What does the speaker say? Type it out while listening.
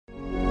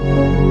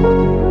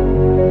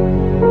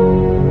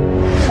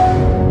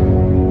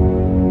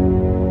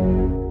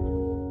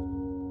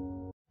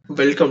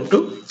Welcome to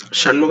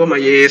Shanmugam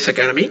IAS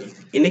Academy.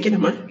 இன்னைக்கு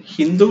நம்ம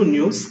Hindu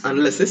News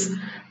Analysis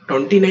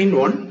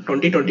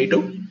 29/1/2022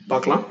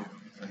 பார்க்கலாம்.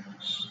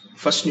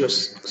 First news.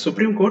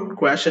 Supreme Court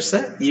quashes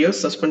a year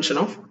suspension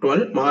of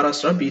 12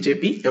 Maharashtra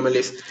BJP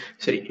MLAs.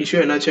 சரி, issue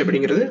என்னாச்சு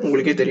அப்படிங்கிறது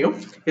உங்களுக்கே தெரியும்.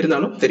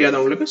 இருந்தாலும்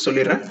தெரியாதவங்களுக்கு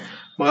சொல்லிடுறேன்.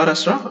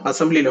 மகாராஷ்டிரா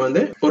அசம்பிளியில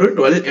வந்து ஒரு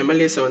 12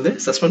 எம்எல்ஏஸ் வந்து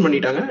சஸ்பெண்ட்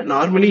பண்ணிட்டாங்க.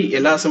 நார்மலி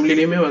எல்லா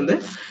அசம்பிளிலையுமே வந்து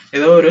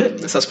ஏதோ ஒரு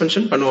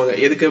சஸ்பென்ஷன் பண்ணுவாங்க.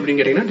 எதுக்கு அப்படின்னு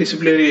கேட்டீங்கன்னா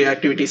டிசிப்ளினரி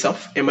ஆக்டிவிட்டிஸ்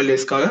ஆஃப்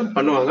எம்எல்ஏஸ்க்காக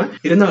பண்ணுவாங்க.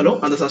 இருந்தாலும்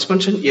அந்த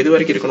சஸ்பென்ஷன் எது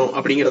வரைக்கும் இருக்கணும்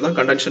அப்படிங்கறதான்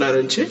கண்டென்ஷனா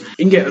இருந்துச்சு.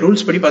 இங்க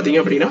ரூல்ஸ் படி பாத்தீங்க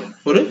அப்படின்னா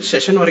ஒரு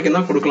செஷன் வரைக்கும்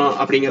தான் கொடுக்கலாம்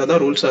அப்படிங்கறதா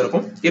ரூல்ஸா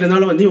இருக்கும்.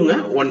 இருந்தாலும் வந்து இவங்க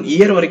 1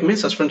 இயர் வரைக்குமே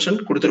சஸ்பென்ஷன்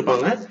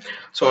கொடுத்திருப்பாங்க.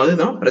 ஸோ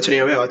அதுதான்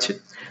பிரச்சனையாவே ஆச்சு.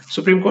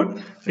 சுப்ரீம் கோர்ட்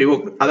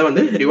அதை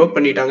வந்து ரிவோக்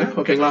பண்ணிட்டாங்க.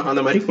 ஓகேங்களா,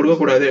 அந்த மாதிரி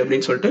கொடுக்கக்கூடாது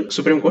அப்படின்னு சொல்லிட்டு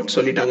சுப்ரீம் கோர்ட்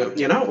சொல்லிட்டாங்க.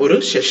 ஏன்னா ஒரு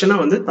செஷனை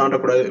வந்து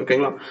தாண்டக்கூடாது.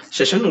 ஓகேங்களா,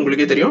 செஷன்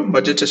உங்களுக்கே தெரியும்,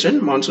 budget session,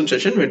 monsoon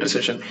session, winter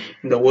session.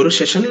 இந்த ஒரு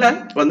செஷன்ல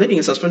வந்து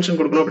நீங்க சஸ்பென்ஷன்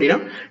கொடுக்கணும் அப்படின்னா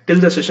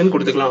டில் த செஷன்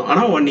கொடுத்துக்கலாம்.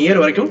 ஆனா 1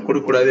 இயர் வரைக்கும்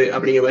கொடுக்கக்கூடாது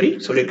அப்படிங்கிற மாதிரி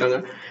சொல்லியிருக்காங்க.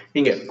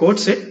 இங்க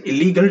court set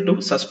illegal to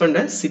suspend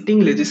a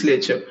sitting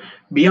legislature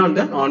beyond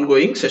the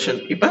ongoing session.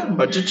 இப்ப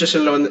பட்ஜெட்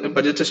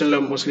செஷன்ல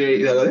மோஸ்ட்லி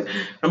இதாவது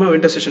நம்ம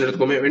வின்டர் செஷன்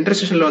எடுத்துக்கோமே, வின்டர்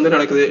செஷன்ல வந்து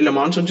நடக்குது இல்ல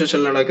மான்சூன்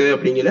செஷன்ல நடக்குது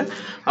அப்படிங்கிற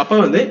அப்ப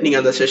வந்து நீங்க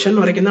அந்த செஷன்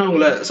வரைக்கும் தான்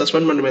அவங்கள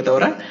சஸ்பெண்ட் பண்ணுமே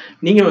தவிர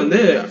நீங்க வந்து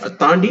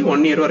தாண்டி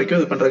 1 இயர் வரைக்கும்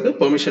இது பண்றதுக்கு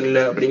பெர்மிஷன்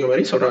இல்லை அப்படிங்கிற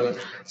மாதிரி சொல்றாங்க.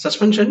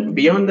 Suspension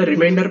beyond the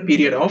reminder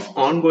period of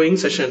ongoing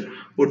session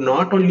would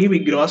not only be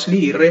grossly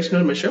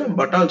irrational measure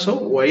but also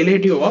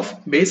violative of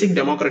basic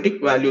democratic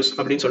values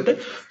அப்படின்னு சொல்லிட்டு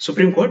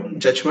சுப்ரீம் கோர்ட்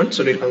ஜட்ஜ்மெண்ட்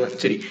சொல்லியிருக்காங்க.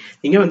 சரி,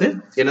 இங்க வந்து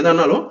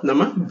என்னதானாலும்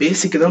நம்ம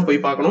பேசிக் தான் போய்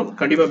பார்க்கணும்.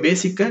 கண்டிப்பா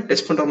பேசிக்க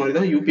டெஸ்ட் பண்ற மாதிரி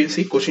தான்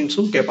யூபிஎஸ்சி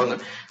கொஸ்டின்ஸும் கேட்பாங்க.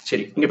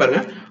 சரி, இங்க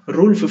பாருங்க,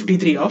 rule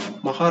 53 of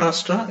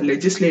Maharashtra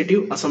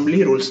legislative assembly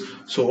rules.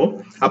 So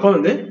அப்ப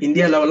வந்து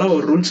இந்தியா லெவல்ல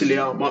ஒரு ரூல்ஸ்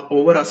இல்லையா,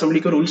 ஒவ்வொரு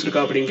அசம்பிளிக்கும் ரூல்ஸ்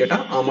இருக்கா அப்படின்னு கேட்டா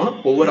ஆமா,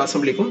 ஒவ்வொரு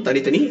அசம்பிளிக்கும்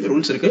தனித்தனி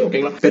ரூல்ஸ் இருக்கு.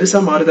 ஓகேங்களா,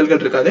 பெருசா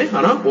மாறுதல்கள் இருக்காது,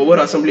 ஆனா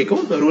ஒவ்வொரு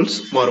அசம்பிளிக்கும் ரூல்ஸ்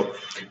மாறும்.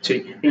 சரி,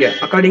 இங்க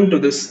according to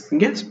this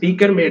இங்க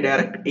speaker may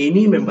direct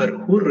any member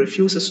who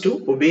refuses to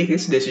obey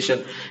his decision.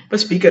 இப்ப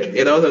ஸ்பீக்கர்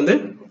ஏதாவது வந்து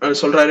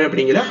சொல்றாரு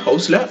அப்படிங்கிற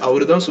ஹவுஸ்ல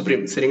அவரு தான்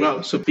சுப்ரீம். சரிங்களா,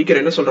 ஸ்பீக்கர்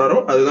என்ன சொல்றாரோ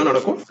அதுதான்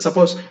நடக்கும்.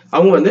 சப்போஸ்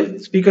அவங்க வந்து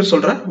ஸ்பீக்கர்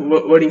சொல்ற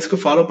வேர்டிங்ஸ்க்கு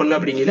ஃபாலோ பண்ணல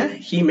அப்படிங்கிற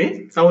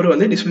அவர்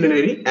வந்து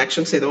டிசிப்ளினரி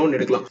ஆக்ஷன்ஸ் ஏதோ ஒன்று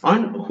எடுக்கலாம்.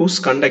 On who's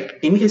conduct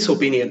in his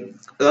opinion,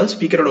 அதாவது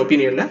ஸ்பீக்கரோட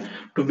ஒப்பீனியன்ல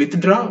to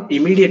withdraw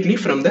immediately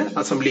from the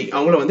assembly,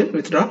 அவங்கள வந்து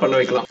வித்ட்ரா பண்ண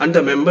வைக்கலாம். And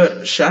the member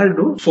shawl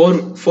two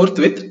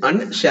forthwith and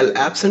shall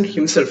absent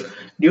himself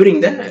during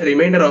the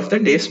remainder of the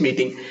day's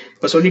meeting.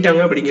 இப்ப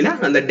சொல்லிட்டாங்க அப்படிங்கிற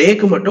அந்த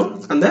டேக்கு மட்டும்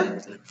அந்த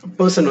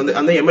பர்சன் வந்து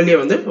அந்த எம்எல்ஏ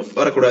வந்து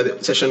வரக்கூடாது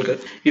செஷனுக்கு.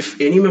 If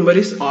any member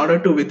is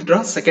order to withdraw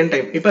second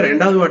time, இப்ப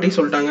 2வது வாட்டி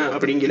சொல்லிட்டாங்க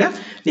அப்படிங்கிற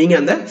நீங்க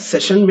அந்த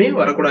செஷன்மே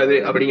வரக்கூடாது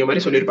அப்படிங்கிற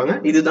மாதிரி சொல்லியிருப்பாங்க.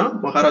 இதுதான்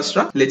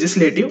Maharashtra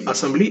legislative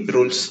assembly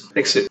rules.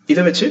 Next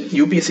இதை வச்சு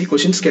யூபிஎஸ்சி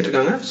கொஸ்டின்ஸ்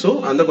கேட்டிருக்காங்க. ஸோ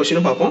அந்த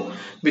கொஸ்டினை பார்ப்போம்.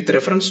 With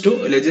reference to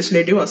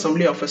legislative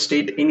assembly of a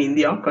state in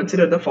India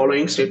consider the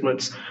following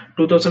statements.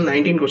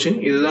 2019 question,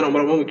 இதுதான் ரொம்ப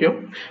ரொம்ப முக்கியம்.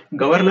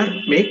 Governor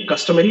make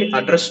customary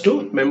address to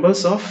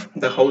members of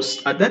the house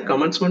at the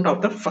commencement of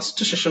the first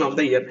session of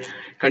the year.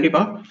 கண்டிப்பா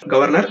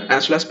governor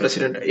as well as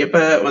president எப்ப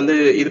வந்து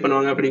இது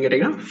பண்ணுவாங்க அப்படின்னு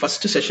கேட்டீங்கன்னா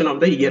first session of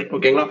the year.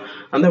 ஓகேங்களா,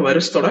 அந்த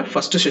வருஷத்தோட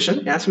first session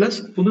as well as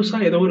புதுசா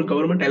ஏதோ ஒரு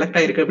கவர்மெண்ட் எலெக்ட்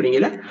ஆயிருக்கு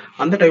அப்படிங்கிற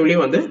அந்த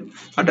டைம்லயும் வந்து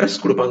அட்ரஸ்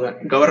கொடுப்பாங்க.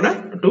 கவர்னர்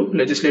டு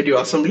லெஜிஸ்லேட்டிவ்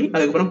அசம்பிளி,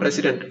 அதுக்கப்புறம்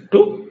பிரசிடென்ட்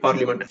டு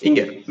பார்லிமெண்ட்.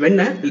 இங்க when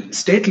a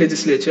state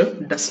legislature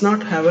does not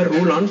have a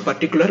rule on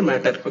particular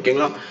matter,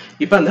 ஓகேங்களா,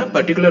 இப்ப அந்த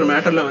பர்டிகுலர்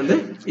மேட்டர்ல வந்து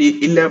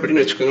இல்ல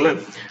அப்படின்னு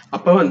வச்சுக்கோங்களேன்,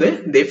 அப்ப வந்து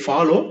they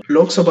follow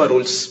Lok Sabha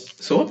rules.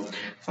 So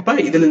அப்ப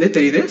இதுல இருந்தே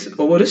தெரியுது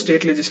ஒவ்வொரு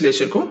ஸ்டேட்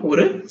லெஜிஸ்லேச்சருக்கும்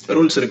ஒரு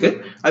ரூல்ஸ் இருக்கு,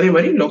 அதே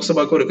மாதிரி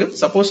லோக்சபாக்கும் இருக்கு.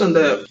 சப்போஸ் அந்த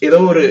ஏதோ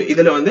ஒரு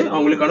இதுல வந்து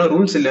அவங்களுக்கான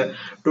ரூல்ஸ் இல்ல,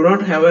 to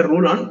not have a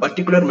rule on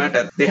particular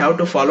matter, they have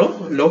to follow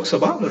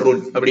Lok Sabha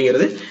rule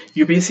அப்படிங்கிறது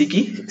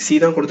யூபிஎஸ்சிக்கு சி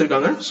தான்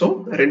கொடுத்திருக்காங்க. ஸோ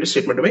 2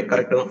 ஸ்டேட்மெண்ட்டுமே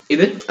கரெக்ட் தான்.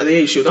 இது அதே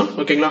இஷ்யூ தான்.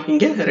 ஓகேங்களா,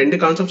 இங்க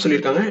 2 கான்செப்ட்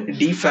சொல்லியிருக்காங்க,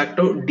 டி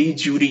ஃபேக்டோ, டி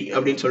ஜூரி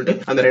அப்படின்னு சொல்லிட்டு.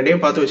 அந்த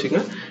 2ஐயும் பார்த்து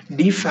வச்சுக்கோங்க.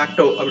 டி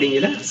ஃபேக்டோ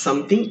அப்படிங்கிற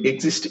something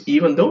exist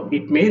even though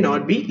it may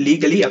not be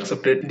legally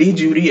accepted. D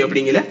jury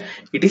அப்படிங்கிற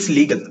இட் இஸ்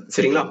லீகல்.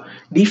 சரிங்களா,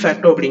 டி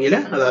ஃபேக்டோ அப்படிங்கிற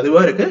அது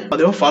அதுவா இருக்கு,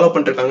 அதுவா ஃபாலோ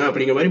பண்ணிருக்காங்க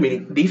அப்படிங்கிற மாதிரி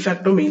meaning. D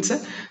ஃபேக்டோ means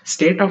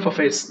state of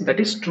affairs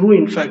that is true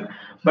in fact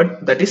but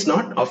that is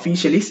not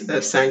officially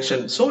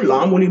sanction. So லா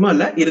மூலியமா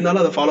இல்ல,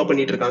 இருந்தாலும் அதை ஃபாலோ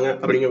பண்ணிட்டு இருக்காங்க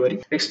அப்படிங்கிற மாதிரி.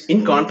 Next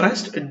in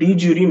contrast D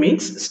jury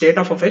means state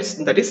of affairs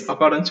that is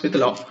accordance with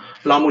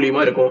லா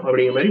மூலியமா இருக்கும்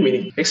அப்படிங்கிற மாதிரி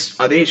மீனிங். நெக்ஸ்ட்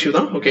அதே இஷ்யூ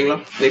தான். ஓகேங்களா,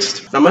 நெக்ஸ்ட்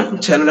நம்ம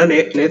சேனல்ல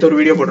நேத்து ஒரு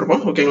வீடியோ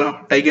போட்டிருப்போம். ஓகேங்களா,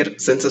 டைகர்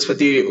சென்சஸ்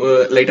பத்தி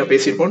லைட்டா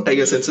பேசியிருப்போம்,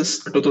 டைகர் சென்சஸ்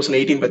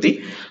 2018 பத்தி.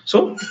 ஸோ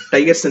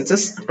டைகர்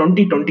சென்சஸ்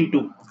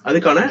 2022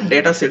 அதுக்கான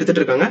டேட்டாஸ்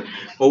எடுத்துட்டு இருக்காங்க.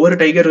 ஒவ்வொரு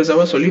டைகர்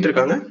ரிசர்வா சொல்லிட்டு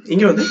இருக்காங்க.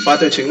 இங்க வந்து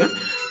பார்த்து வச்சுங்க,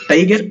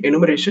 டைகர்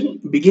எனுமரேஷன்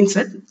பிகின்ஸ்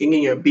அட்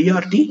இங்க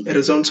பிஆர்டி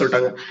ரிசர்வ்னு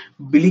சொல்லிட்டாங்க,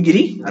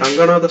 பிலிகிரி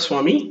ரங்கநாத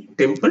சுவாமி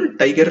டெம்பிள்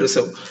டைகர்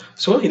ரிசர்வ்.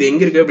 ஸோ இது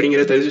எங்க இருக்கு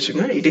அப்படிங்கறத தெரிஞ்சு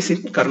வச்சுங்க. It is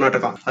in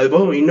Karnataka.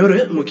 அதுபோக இன்னொரு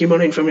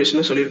முக்கியமான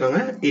இன்ஃபர்மேஷன் சொல்லியிருக்காங்க,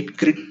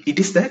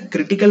 it is the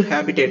critical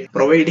habitat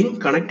providing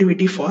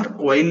connectivity for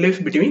wild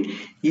life between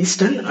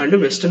eastern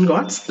and western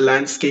God's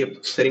landscape.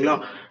 சரிங்களா,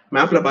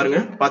 மேப்ல பாருங்க,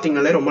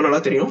 பாத்தீங்கன்னாலே ரொம்ப நல்லா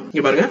தெரியும்.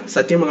 இங்க பாருங்க,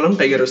 சத்தியமங்கலம்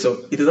டைகர் ரிசர்வ்.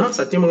 இதுதான்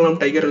Sathyamangalam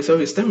tiger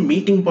reserve is the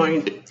meeting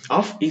point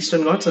of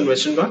eastern God's and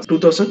western God's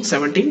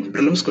 2017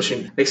 prelims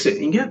question. Next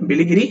இங்க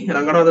பிலிகிரி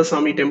ரங்கநாத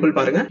சாமி டெம்பிள்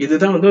பாருங்க.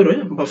 இதுதான் வந்து ஒரு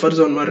பஃபர்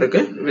ஜோன் மாதிரி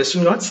இருக்கு.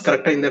 வெஸ்டர்ன் காட்ஸ்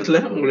கரெக்டா இந்த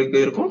இடத்துல உங்களுக்கு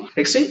இருக்கும்.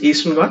 நெக்ஸ்ட்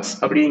ஈஸ்டர்ன் காட்ஸ்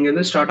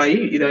அப்படிங்கிறது ஸ்டார்ட் ஆகி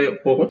இதை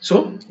போகும். ஸோ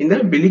இந்த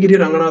பிலிகிரி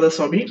ரங்கநாத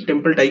சாமி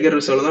டெம்பிள் டைகர்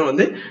ரிசர்வ்ல தான்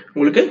வந்து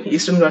உங்களுக்கு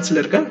ஈஸ்டர்ன் காட்ஸ்ல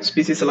இருக்க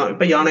ஸ்பீசிஸ் எல்லாம்,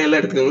 இப்ப யானை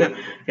எல்லாம் எடுத்துக்கோங்க.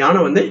 யானை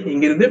வந்து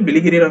இங்கிருந்து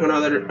பிலிகிரி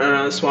ரங்கநாதர்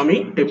சுவாமி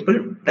டெம்பிள்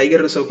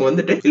டைகர் ரிசர்வ்க்கு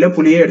வந்துட்டு, இல்ல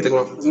புலியே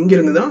எடுத்துக்கலாம். இங்க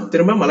இருந்து தான்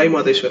திரும்ப மலை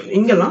மாதேஸ்வர்,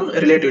 இங்கெல்லாம்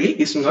ரிலேட்டிவ்லி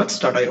ஈஸ்டர்ன் காட்ஸ்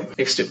ஸ்டார்ட் ஆயிரும்.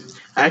 Next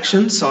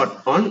action chat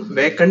on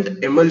vacant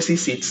MLC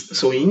seeds.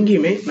 So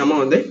இங்கேயுமே நம்ம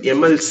வந்து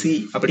எம்எல்சி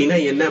அப்படின்னா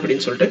என்ன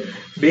அப்படின்னு சொல்லிட்டு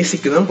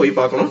பேசிக் தான் போய்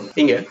பார்க்கணும்.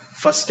 இங்க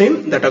first time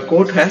that a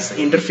court has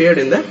இன்டர்ஃபியர்ட்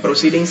in the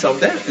proceedings of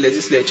the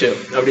legislature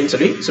அப்படின்னு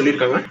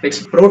சொல்லியிருக்காங்க.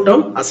 Next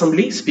ப்ரோடம்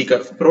assembly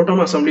speaker.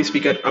 ப்ரோடம் assembly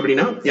speaker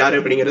அப்படின்னா யாரு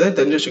அப்படிங்கறத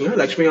தெரிஞ்சு வச்சுங்க.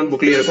 லட்சுமிகாந்த்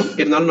புக்லயே இருக்கும்,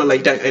 இருந்தாலும் நான்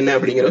லைட்டா என்ன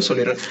அப்படிங்கறத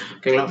சொல்லிடுறேன்.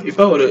 ஓகேங்களா?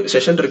 இப்போ ஒரு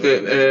செஷன் இருக்கு,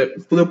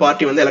 புது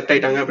பார்ட்டி வந்து எலெக்ட்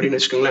ஆயிட்டாங்க அப்படின்னு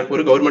வச்சுக்கோங்களேன்.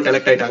 ஒரு கவர்மெண்ட்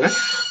எலெக்ட் ஆயிட்டாங்க.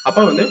 அப்ப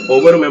வந்து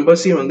ஒவ்வொரு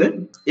மெம்பர்ஸையும் வந்து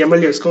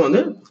எம்எல்ஏஸ்க்கும்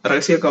வந்து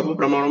ரகசிய காப்பு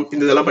பிரமாணம்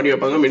இதெல்லாம் பண்ணி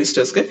வைப்பாங்க.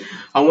 மினிஸ்டர்ஸ்க்கு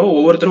அவங்க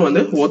ஒவ்வொருத்தரும்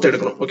வந்து ஓத்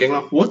எடுக்கணும்.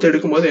 ஓகேங்களா? ஓத்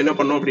எடுக்கும்போது என்ன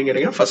பண்ணும்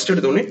அப்படிங்கிறீங்க, ஃபர்ஸ்ட்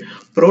எடுத்தோடனே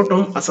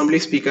ப்ரோடம் அசம்பிளி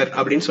ஸ்பீக்கர்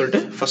அப்படின்னு சொல்லிட்டு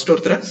ஃபர்ஸ்ட்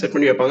ஒருத்தரை செட்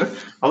பண்ணி வைப்பாங்க.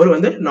 அவர்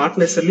வந்து நாட்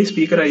நெசசரிலி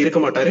ஸ்பீக்கரா இருக்க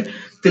மாட்டாரு.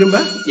 திரும்ப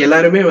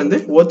எல்லாருமே வந்து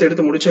ஓத்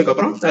எடுத்து முடிச்சதுக்கு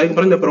அப்புறம்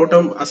அதுக்கப்புறம் இந்த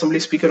ப்ரோடம்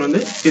அசம்பிளி ஸ்பீக்கர்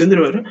வந்து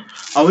இருந்துருவாரு.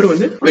 அவர்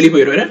வந்து வெளியே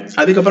போயிடுவாரு.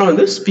 அதுக்கப்புறம்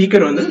வந்து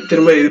ஸ்பீக்கர் வந்து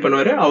திரும்ப இது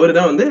பண்ணுவாரு. அவர்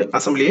தான் வந்து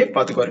அசம்பிளியே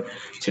பாத்துக்குவாரு.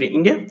 சரி,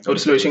 இங்க ஒரு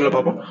சில விஷயங்களை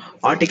பார்ப்போம்.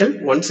 ஆர்டிகல்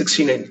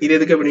 169 இது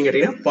எதுக்கு அப்படின்னு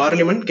கேட்டீங்கன்னா,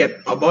 parliament can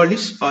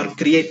abolish R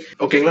create.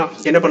 ஓகேங்களா?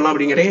 என்ன பண்ணலாம்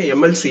அப்படிங்கிறீங்க,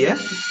 எம்எல்சியை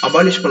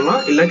அபாலிஷ்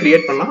பண்ணலாம் இல்ல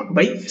கிரியேட் பண்ணலாம்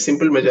பை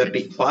சிம்பிள்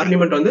மெஜாரிட்டி.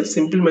 பார்லிமெண்ட் வந்து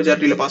சிம்பிள்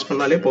மெஜாரிட்டியில பாஸ்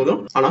பண்ணாலே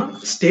போதும். ஆனா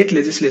ஸ்டேட்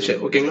லெஜிஸ்லேச்சர்,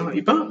 ஓகேங்களா,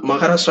 இப்ப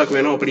மகாராஷ்டிராக்கு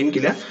வேணும் அப்படின்னு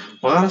கீழே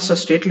மகாராஷ்டிரா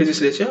ஸ்டேட்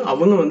லெஜிஸ்லேச்சர்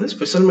அவங்க வந்து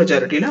ஸ்பெஷல்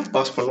மெஜாரிட்டியில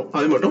பாஸ் பண்ணும்.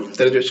 அது மட்டும்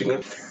தெரிஞ்சு வச்சுங்க.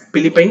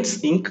 Philippines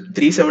ink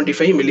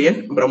 375 million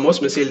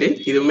BrahMos missile டே.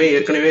 இதுவுமே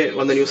ஏற்கனவே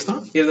வந்த நியூஸ்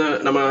தான். இது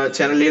நம்ம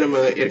சேனல்லயே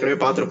நம்ம ஏற்கனவே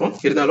பார்த்திருப்போம்.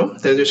 இருந்தாலும்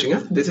தெரிஞ்சு வச்சுங்க,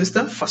 this is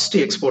the first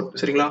export.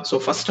 சரிங்களா? ஸோ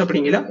ஃபர்ஸ்ட்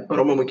அப்படிங்கிற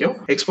ரொம்ப முக்கியம்.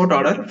 Export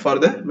order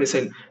for the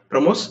missile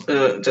BrahMos.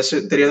 Just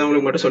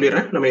தெரியாதவங்களுக்கு மட்டும்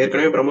சொல்லிடுறேன், நம்ம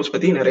ஏற்கனவே பிரம்மோஸ்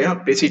பத்தி நிறைய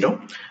பேசிட்டோம்.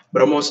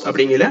 பிரம்மோஸ்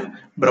அப்படிங்கிற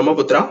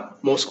பிரம்மபுத்திரா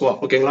மோஸ்கோவா.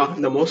 ஓகேங்களா?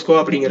 இந்த மோஸ்கோவா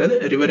அப்படிங்கிறது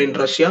ரிவர் இன்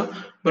ரஷ்யா.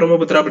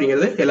 பிரம்மபுத்திரா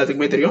அப்படிங்கிறது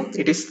எல்லாத்துக்குமே தெரியும்,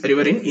 it is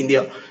river in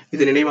India.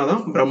 இது நினைவா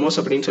தான் பிரம்மோஸ்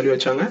அப்படின்னு சொல்லி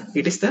வச்சாங்க.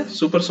 It is the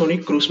super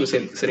sonic cruise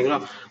missile. சரிங்களா?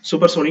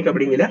 சூப்பர் சோனிக்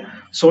அப்படிங்கிற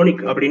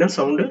சோனிக் அப்படின்னா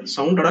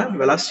சவுண்டோட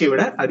வெலாசிட்டியை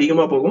விட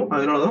அதிகமா போகும்,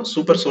 அதனாலதான்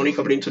சூப்பர் சோனிக்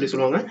அப்படின்னு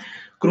சொல்லுவாங்க.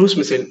 க்ரூஸ்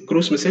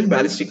மிசைல்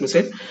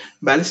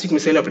பேலிஸ்டிக்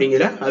மிசைல்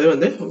அப்படிங்கிற அது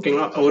வந்து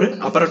ஓகேங்களா, ஒரு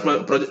அப்பர்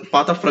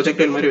பாத் ஆஃப்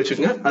ப்ரொஜெக்டைல் மாதிரி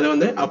வச்சுக்கோங்க. அது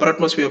வந்து அப்பர்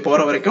அட்மாஸ்பியர் போற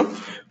வரைக்கும்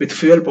வித்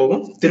ஃபியூல்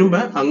போகும். திரும்ப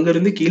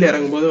அங்கிருந்து கீழே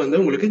இறங்கும் போது வந்து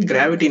உங்களுக்கு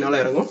கிராவிட்டினால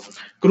இறங்கும்.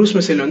 க்ரூஸ்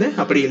மிசைல் வந்து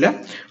அப்படி இல்லை,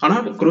 ஆனா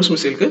க்ரூஸ்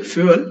மிசைலுக்கு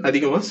ஃபியூவல்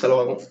அதிகமா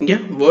செலவாகும். இங்க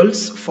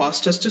world's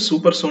fastest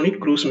super sonic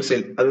cruise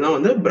missile அதுதான்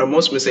வந்து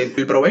BrahMos missile.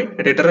 Will provide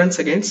deterrence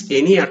against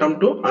any attempt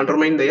to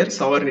undermine their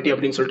sovereignty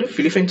அப்படின்னு சொல்லிட்டு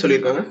பிலிப்பைன்ஸ்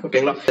சொல்லியிருக்காங்க.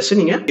 ஓகேங்களா? ஜஸ்ட்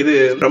நீங்க இது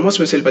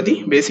பிரம்மோஸ் மிசைல் பத்தி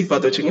பேசிக்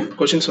பார்த்து வச்சுங்க.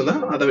 கொஸ்டின்ஸ் வந்தா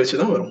அதை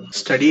வச்சுதான் வரும்.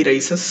 Study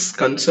rises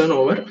concern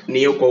over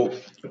NeoCoV.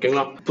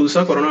 ஓகேங்களா?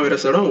 புதுசா கொரோனா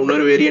வைரஸோட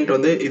இன்னொரு வேரியன்ட்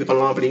வந்து இது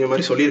பண்ணலாம் அப்படிங்கிற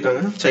மாதிரி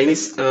சொல்லியிருக்காங்க.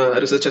 சைனீஸ்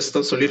ரிசர்ச்சர்ஸ்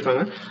தான்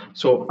சொல்லியிருக்காங்க.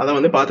 ஸோ அதை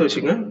வந்து பார்த்து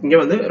வச்சுக்கோங்க. இங்க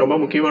வந்து ரொம்ப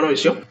முக்கியமான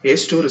விஷயம்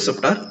ACE2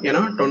 ரிசெப்டார்.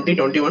 ஏன்னா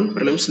 2021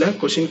 பிலிம்ஸ்ல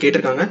கொஸ்டின்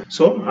கேட்டிருக்காங்க.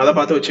 ஸோ அதை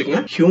பார்த்து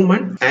வச்சுக்கோங்க.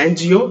 ஹியூமன்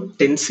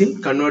ஆன்ஜியோடென்சின்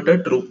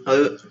கன்வெர்டட்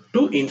அது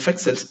டு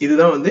இன்ஃபெக்ட் செல்ஸ்.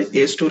 இதுதான் வந்து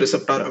ACE2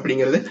 ரிசெப்டார்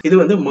அப்படிங்கிறது. இது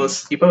வந்து MERS.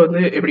 இப்போ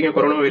வந்து எப்படிங்க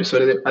கொரோனா வைரஸ்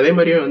வருது, அதே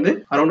மாதிரியே வந்து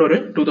அரௌண்ட் ஒரு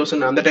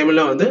 2000 அந்த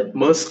டைம்ல வந்து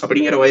MERS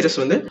அப்படிங்கிற வைரஸ்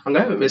வந்து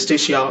அங்க west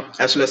Asia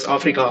as well as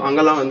Africa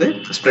அங்கெல்லாம் வந்து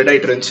ஸ்ப்ரெட்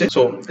ஆயிட்டு இருந்துச்சு.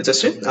 ஸோ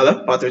ஜஸ்ட் அதை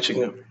பார்த்து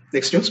வச்சுக்கோங்க.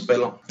 நெக்ஸ்ட் நியூஸ்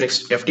போயிடலாம்.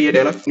 Next FTA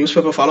dialogue news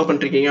paper follow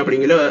பண்ணிருக்கீங்க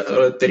அப்படிங்கிற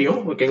தெரியும்.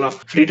 ஓகேங்களா?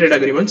 ஃப்ரீ ட்ரேட்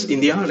அக்ரிமெண்ட்ஸ்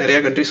இந்தியா நிறைய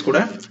கண்ட்ரிஸ் கூட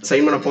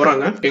சைன் பண்ண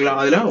போறாங்க. ஓகேங்களா?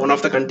 அதுல one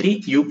of the country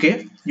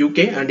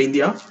UK and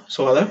India.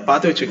 So அதை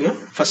பார்த்து வச்சுக்கோங்க.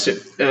 ஃபர்ஸ்ட்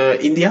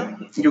இந்தியா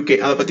யூகே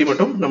அதை பத்தி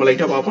மட்டும் நம்ம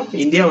லைட்டா பார்ப்போம்.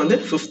 இந்தியா வந்து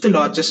 5th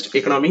largest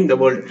economy in the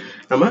world.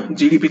 நம்ம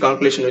GDP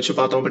கால்குலேஷன் வச்சு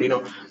பார்த்தோம் அப்படின்னா,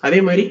 அதே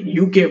மாதிரி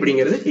யூகே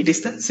அப்படிங்கிறது it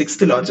is the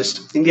 6th largest.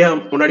 India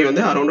முன்னாடி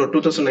வந்து அரௌண்ட்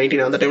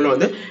 2019 அந்த டைம்ல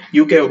வந்து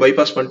யூகேவை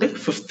பைபாஸ் பண்ணிட்டு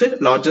 5th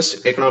largest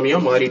எக்கனாமியா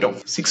மாறிட்டோம்.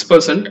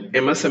 6%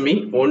 MSME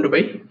owned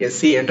by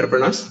SC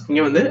entrepreneurs.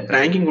 இங்க வந்து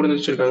ரேங்கிங் கொடுத்து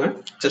வச்சிருக்காங்க.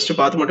 ஜஸ்ட்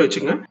பார்த்து மட்டும்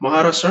வச்சுங்க.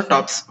 Maharashtra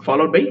tops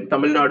followed by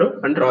Tamil Nadu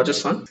and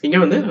Rajasthan. இங்க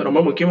வந்து ரொம்ப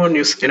முக்கியமான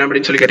நியூஸ் என்ன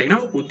அப்படின்னு சொல்லி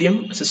கேட்டீங்கன்னா, உத்யம்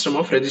சிஸ்டம்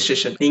ஆஃப்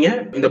ரெஜிஸ்ட்ரேஷன். நீங்க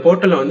இந்த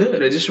போர்ட்டல்ல வந்து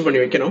ரெஜிஸ்டர் பண்ணி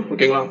வைக்கணும்.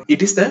 ஓகேங்களா?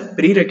 It is the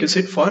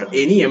prerequisite for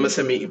any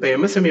MSME. இப்போ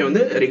MSME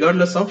வந்து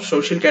regardless of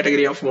social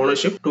category of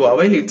ownership to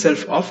avail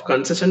itself of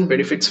concession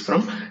benefits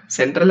from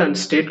central and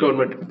state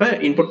government. இப்போ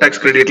இன்புட்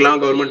டாக்ஸ்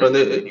கிரெடிட்லாம் கவர்மெண்ட்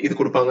வந்து இது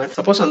கொடுப்பாங்க.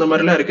 சப்போஸ் அந்த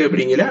மாதிரிலாம் இருக்கு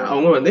அப்படிங்கிற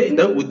அவங்க வந்து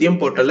இந்த உத்யம்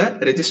போர்ட்டல்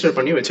போர்ட்டல்ல ரெஜிஸ்டர்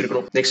பண்ணி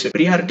வச்சிருக்கணும். நெக்ஸ்ட்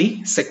ப்ரியாரிட்டி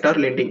செக்டார்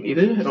லெண்டிங்,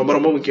 இது ரொம்ப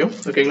ரொம்ப முக்கியம்.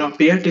 ஓகேங்களா,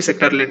 ப்ரியாரிட்டி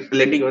செக்டார்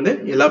லெண்டிங் வந்து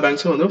எல்லா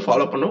பேங்க்ஸும் வந்து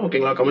ஃபாலோ பண்ணும்.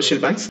 ஓகேங்களா,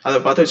 கமர்ஷியல் பேங்க்ஸ் அதை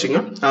பார்த்து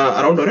வச்சுங்க.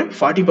 அரௌண்ட் ஒரு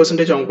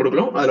 40% அவங்க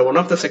கொடுக்கணும். அதுல ஒன்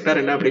ஆஃப் த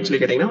செக்டார் என்ன அப்படின்னு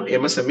சொல்லி கேட்டீங்கன்னா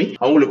MSME,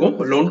 அவங்களுக்கும்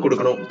லோன்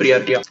கொடுக்கணும்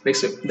ப்ரியாரிட்டியா.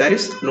 Next there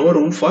is no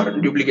room for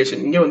duplication,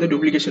 இங்க வந்து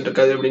duplication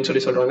இருக்காது அப்படின்னு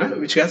சொல்லி சொல்றாங்க.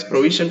 which has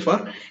provision for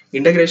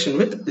integration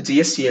with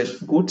GSTN,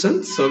 goods and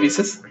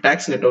services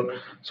tax network.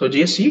 so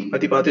GST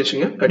பத்தி பார்த்து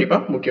வச்சுங்க, கண்டிப்பா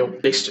முக்கியம்.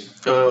 நெக்ஸ்ட்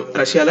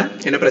ரஷ்யால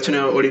என்ன பிரச்சனை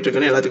ஓடிட்டு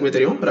இருக்குன்னு எல்லாத்துக்குமே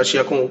தெரியும்,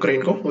 ரஷ்யாக்கும்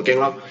உக்ரைனுக்கும்.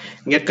 ஓகேங்களா,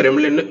 இங்க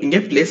கிரெம்லின், இங்க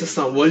பிளேசஸ்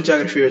தான், வேர்ல்ட்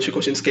ஜியோகிராஃபி வச்சு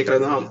கொஸ்டின்ஸ்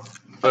கேட்கறது தான்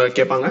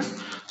கேட்பாங்க.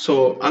 ஸோ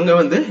அங்கே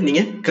வந்து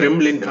நீங்கள்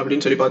கிரெம்லின்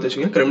அப்படின்னு சொல்லி பார்த்து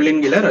வச்சுங்க.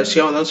 கிரெம்லின்ல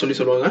ரஷ்யாவை தான்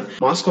சொல்லுவாங்க.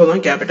 மாஸ்கோ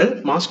தான் கேபிட்டல்.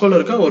 மாஸ்கோவில்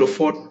இருக்க ஒரு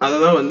ஃபோர்ட், அதை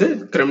தான் வந்து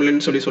கிரெம்லின்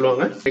சொல்லி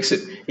சொல்லுவாங்க.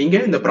 நெக்ஸ்ட் இங்கே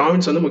இந்த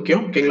ப்ராவின்ஸ் வந்து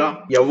முக்கியம். ஓகேங்களா,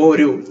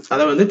 யவோரிவ்,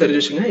 அதை வந்து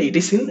தெரிஞ்சு வச்சுங்க. It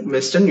is in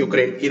western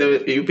Ukraine. இதை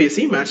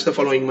UPSC மேட்ச் த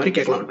ஃபாலோயிங் மாதிரி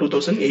கேட்கலாம்,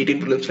 2018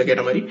 ப்ரிலிம்ஸ்ல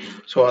கேட்ட மாதிரி.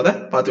 ஸோ அதை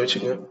பார்த்து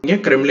வச்சுங்க. இங்கே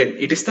Kremlin,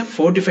 it is the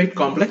fortified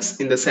complex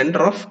in the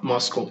centre of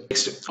Moscow.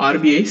 Next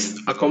RBI's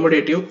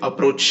accommodative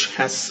approach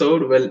has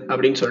served well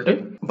அப்படின்னு சொல்லிட்டு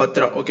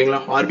பத்ரா.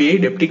 ஓகேங்களா, RBI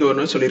டெப்டி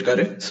கவர்னர்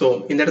சொல்லியிருக்காரு. ஸோ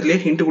இந்த இடத்துல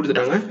ஹிண்ட்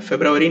கொடுத்துட்டாங்க.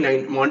 February 9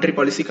 monetary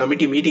policy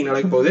committee meeting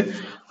நடக்க போகுது.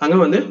 அங்கே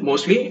வந்து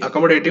மோஸ்ட்லி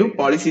அகாமடேட்டிவ்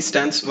பாலிசி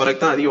ஸ்டான்ஸ் வரக்கு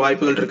தான் அதிக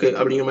வாய்ப்புகள் இருக்கு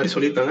அப்படிங்கிற மாதிரி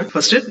சொல்லியிருக்காங்க.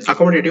 ஃபர்ஸ்ட்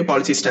அகாமடேட்டிவ்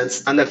பாலிசி ஸ்டான்ஸ்,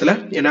 அந்த இடத்துல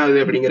என்ன ஆகுது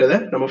அப்படிங்கிறத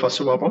நம்ம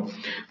ஃபர்ஸ்ட் பார்ப்போம்.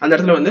 அந்த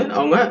இடத்துல வந்து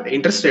அவங்க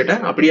இன்ட்ரெஸ்ட் ரேட்டை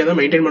அப்படியே தான்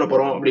மெயின்டைன் பண்ண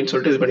போறோம் அப்படின்னு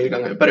சொல்லிட்டு இது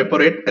பண்ணியிருக்காங்க. இப்போ ரெப்போ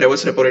ரேட்,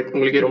 ரெவர்ஸ் ரெப்போ ரேட்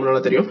உங்களுக்கு ரொம்ப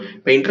நாளாக தெரியும்.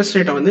 இப்போ இன்ட்ரெஸ்ட்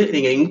ரேட்டை வந்து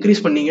நீங்க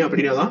இன்க்ரீஸ் பண்ணீங்க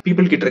அப்படின்னா தான்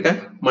பீப்புள் கிட்ட இருக்க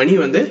மணி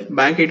வந்து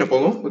பேங்க் கிட்ட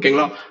போகும்.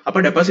 ஓகேங்களா,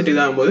 அப்போ டெபாசிட்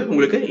இதாகும்போது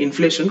உங்களுக்கு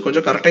இன்ஃபிளேஷன்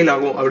கொஞ்சம் கரெக்டைல்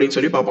ஆகும் அப்படின்னு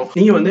சொல்லி பார்ப்போம்.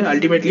 நீங்க வந்து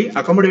அல்டிமேட்லி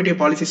அகாமடேட்டிவ்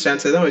பாலிசி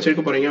ஸ்டான்ஸ் தான்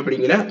வச்சிருக்க போறீங்க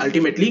அப்படிங்கிற,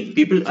 அல்டிமேட்லி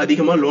பீப்புள்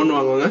அதிகமா லோன்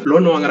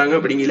வாங்குறாங்க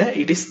அப்படிங்கிற,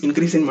 it is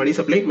increase in money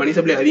supply. Money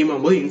supply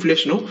அதிகமாகும் போது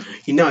இன்ஃபிளேஷனும்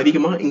இன்னும்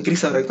அதிகமா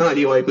இன்க்ரீஸ் ஆகிறதுக்கு தான்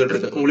அதிக வாய்ப்புகள்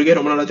இருக்கு. உங்களுக்கே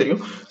ரொம்ப நாளா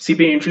தெரியும்,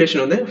 CPI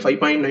இன்ஃபிளேஷன் வந்து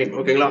 5.9.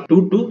 ஓகேங்களா, 2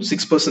 to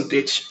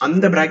 6%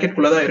 அந்த பிராக்கெட்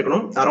குள்ள தான்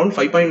இருக்கணும். அரௌண்ட்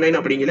 5.9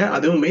 அப்படிங்கிற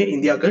அதுவுமே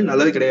இந்தியாவுக்கு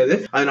நல்லது கிடையாது.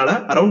 அதனால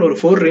அரௌண்ட் ஒரு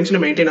 4 ரேஞ்ச்ல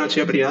மெயின்டைன்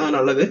ஆச்சு அப்படின்னா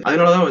நல்லது.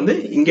 அதனாலதான் வந்து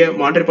இங்க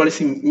மானிட்டரி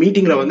பாலிசி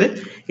மீட்டிங்ல வந்து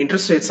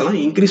இன்ட்ரெஸ்ட் ரேட்ஸ் எல்லாம்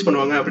இன்க்ரீஸ்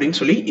பண்ணுவாங்க அப்படின்னு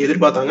சொல்லி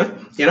எதிர்பார்த்தாங்க.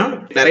 ஏன்னா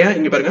நிறைய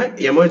இங்க பாருங்க,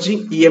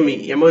 எமர்ஜிங் EME,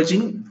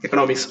 எமர்ஜிங்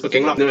எக்கனாமிக்ஸ்.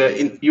 ஓகேங்களா,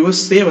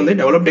 USA வந்து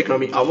டெவலப்ட்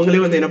எக்கனாமி, அவங்களே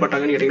வந்து என்ன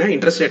பண்ணாங்கன்னு கேட்டீங்கன்னா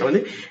இன்ட்ரெஸ்ட் ரேட்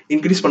வந்து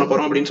இன்க்ரீஸ் பண்ண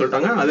போறோம் அப்படின்னு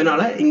சொல்லிட்டாங்க.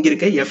 அதனால இங்க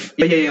இருக்க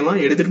FII எல்லாம்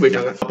எடுத்துட்டு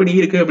போயிட்டாங்க. அப்படி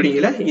இருக்கு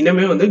அப்படிங்கிற,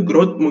 இன்னமே வந்து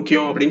growth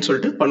முக்கியம் அப்படின்னு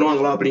சொல்லிட்டு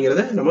பண்ணுவாங்களா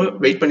அப்படிங்கறத நம்ம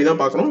வெயிட் பண்ணி தான்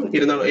பார்க்கணும்.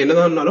 இருந்தாலும்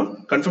என்னதான்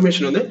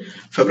கன்ஃபர்மேஷன் வந்து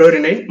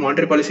February 9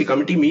 மானிட்டரி பாலிசி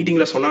கமிட்டி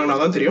மீட்டிங்ல சொன்னாங்கன்னா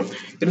தான் தெரியும்.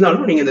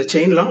 இருந்தாலும் நீங்க இந்த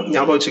செயின்லாம்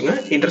ஞாபகம் வச்சுங்க.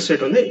 இன்ட்ரெஸ்ட்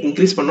ரேட் வந்து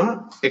இன்க்ரீஸ் பண்ணா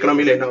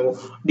எக்கனாமில என்ன ஆகும்,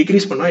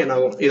 டிக்ரீஸ் பண்ணா என்ன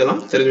ஆகும்,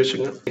 இதெல்லாம் தெரிஞ்சு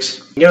வச்சுங்க.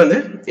 இங்க வந்து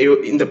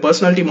இந்த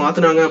பர்சனாலிட்டி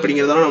மாத்தினாங்க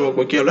அப்படிங்கறதெல்லாம் நமக்கு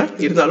முக்கியம் இல்ல.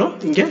 இருந்தாலும்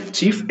இங்க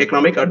சீஃப்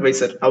எக்கனாமிக்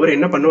அட்வைசர், அவர்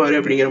என்ன பண்ணுவாரு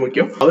அப்படிங்கிற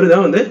முக்கியம். அவரு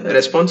தான் வந்து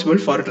responsible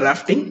for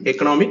drafting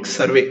economic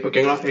survey.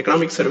 ஓகேங்களா,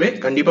 எக்கனாமிக் சர்வே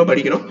கண்டிப்பா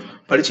படிக்கணும்.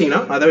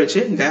 படிச்சீங்கன்னா அதை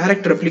வச்சு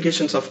டைரக்ட்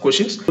ரெப்ளிகேஷன்ஸ் ஆஃப்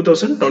கொஸ்டின்ஸ்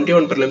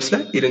 2021 ப்ரிலிம்ஸ்ல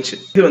இருந்துச்சு.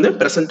 இது வந்து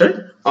presented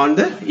on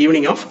the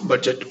evening of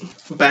budget.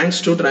 Banks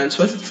to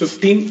transfer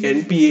 15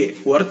 NPA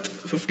worth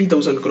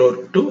 50,000 crore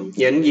to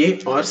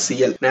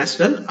NARCL,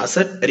 National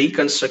Asset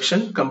Reconstruction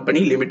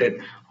Company Limited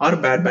or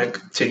bad bank.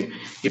 சரி,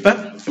 இப்ப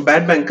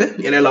பேட் பேங்க்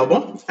என்ன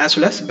லாபம், as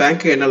well as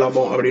பேங்க் என்ன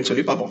லாபம் அப்படின்னு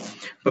சொல்லி பார்ப்போம்.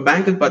 இப்ப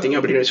பேங்க்கு பாத்தீங்க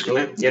அப்படின்னு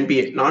வச்சுக்கோங்க,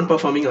 NPA நான்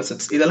பர்ஃபார்மிங்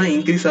அசெட்ஸ் இதெல்லாம்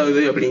இன்க்ரீஸ்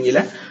ஆகுது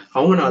அப்படிங்கிற,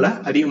 அவங்களால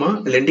அதிகமா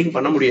லெண்டிங்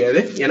பண்ண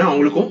முடியாது. ஏன்னா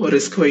அவங்களுக்கும்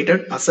risk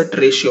weighted asset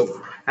ratio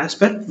as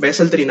per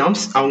Basel III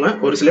norms அவங்க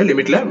ஒரு சில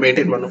லிமிட்ல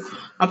மெயின்டைன் பண்ணும்.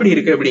 அப்படி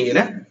இருக்கு அப்படிங்கிற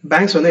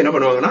பேங்க்ஸ் வந்து என்ன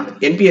பண்ணுவாங்கன்னா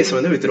NPS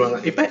வந்து வித்துருவாங்க.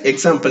 இப்ப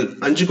எக்ஸாம்பிள்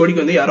 5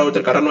 கோடிக்கு வந்து யாரோ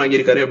ஒருத்தர் கடன்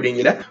வாங்கியிருக்காரு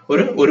அப்படிங்கிற,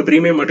 ஒரு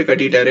பிரீமியம் மட்டும்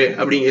கட்டிட்டாரு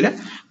அப்படிங்கிற,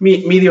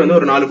 மீதி வந்து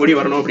ஒரு 4 கோடி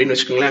வரணும் அப்படின்னு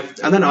வச்சுக்கோங்களேன்.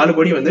 அந்த 4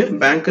 கோடி வந்து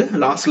பேங்க்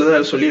லாஸ்ல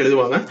தான் சொல்லி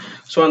எழுதுவாங்க.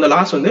 ஸோ அந்த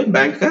லாஸ் வந்து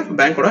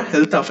பேங்கோட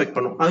ஹெல்த் அஃபெக்ட்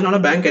பண்ணும். அதனால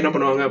பேங்க் என்ன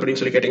பண்ணுவாங்க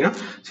அப்படின்னு சொல்லி கேட்டீங்கன்னா,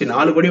 சரி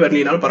 4 கோடி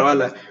வரலினாலும்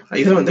பரவாயில்ல,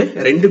 இதை வந்து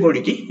 2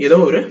 கோடிக்கு ஏதோ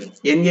ஒரு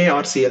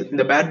NARCL,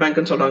 இந்த பேட்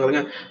பேங்க்னு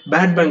சொல்றாங்க,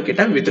 பேட் பேங்க்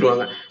கிட்ட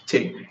வித்துருவாங்க.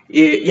 சரி,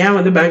 ஏன்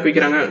வந்து பேங்க்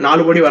வைக்கிறாங்க,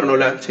 4 கோடி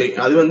வரணும்ல. சரி,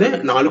 அது வந்து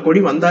 4 கோடி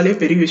வந்தாலே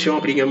பெரிய விஷயம்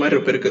அப்படிங்கிற மாதிரி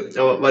இருக்கு.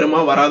 வருமா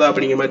வராதா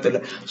அப்படிங்கிற மாதிரி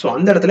தெரியல. ஸோ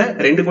அந்த இடத்துல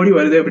 2 கோடி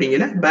வருது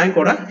அப்படிங்கிற,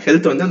 பேங்கோட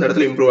ஹெல்த் வந்து அந்த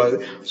இடத்துல இம்ப்ரூவ் ஆகுது.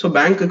 ஸோ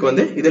பேங்க்குக்கு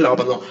வந்து இது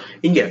லாபம் தான்.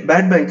 இங்க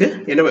பேட் பேங்க்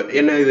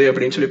என்ன இது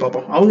அப்படின்னு சொல்லி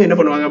பார்ப்போம். அவங்க என்ன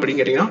பண்ணுவாங்க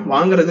அப்படின்னு கேட்டீங்கன்னா,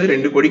 வாங்குறது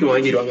 2 கோடிக்கு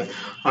வாங்கிடுவாங்க.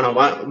 ஆனா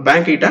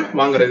பேங்க் கிட்ட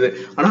வாங்குறது,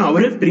 ஆனா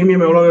அவரு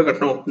பிரீமியம் எவ்வளவு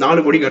கட்டணும்,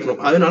 4 கோடி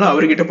கட்டணும். அதனால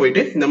அவர்கிட்ட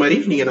போயிட்டு இந்த மாதிரி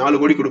நீங்க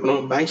 4 கோடி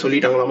கொடுக்கணும், பேங்க்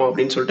சொல்லிட்டாங்களாமா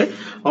அப்படின்னு சொல்லிட்டு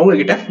அவங்க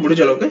கிட்ட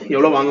முடிஞ்ச அளவுக்கு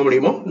எவ்வளவு வாங்க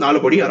முடியுமோ 4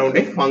 கோடி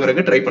அரௌண்டே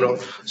வாங்குறதுக்கு ட்ரை பண்ணுவாங்க.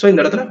 ஸோ இந்த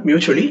இடத்துல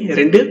மியூச்சுவலி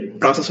 2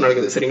 ப்ராசஸ்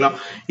நடக்குது. சரிங்களா,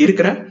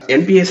 இருக்கிற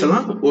NPS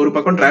எல்லாம் ஒரு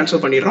பக்கம்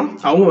டிரான்ஸ்ஃபர் பண்ணிடுறோம்,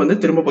 அவங்க வந்து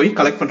திரும்ப போய்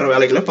கலெக்ட் பண்ற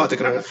வேலைகளை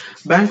பாத்துக்கிறாங்க.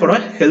 பேங்கோட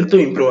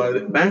ஹெல்த்தும் இம்ப்ரூவ் ஆகுது.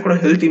 பேங்கோட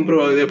ஹெல்த்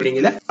இம்ப்ரூவ் ஆகுது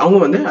அப்படிங்கிற, அவங்க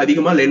வந்து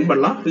அதிகமா லெண்ட்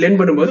பண்ணலாம். லெண்ட்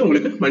பண்ணும்போது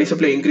உங்களுக்கு மணி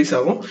சப்ளை இன்க்ரீஸ்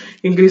ஆகும்.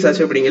 இன்க்ரீஸ்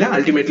ஆச்சு அப்படிங்கிற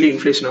அல்டிமேட்லி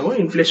இன்ஃபிளேஷன் ஆகும்.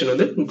 இன்ஃபிளேஷன்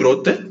வந்து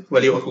growth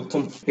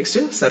வழிவகுக்கும். Next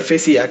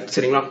சர்ஃபேசி act.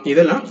 சரிங்களா,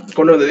 இதெல்லாம்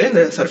கொண்டு வந்ததே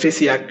இந்த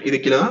சர்ஃபேசி ஆக்ட்.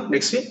 இதுக்கு தான்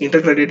நெக்ஸ்ட்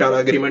இன்டர் கிரெடிட்டார்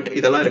அக்ரிமெண்ட்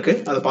இதெல்லாம் இருக்கு.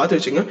 அதை பார்த்து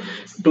வச்சுங்க.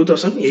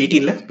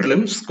 2018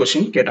 prelims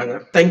question கேட்டாங்க.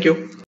 Thank you.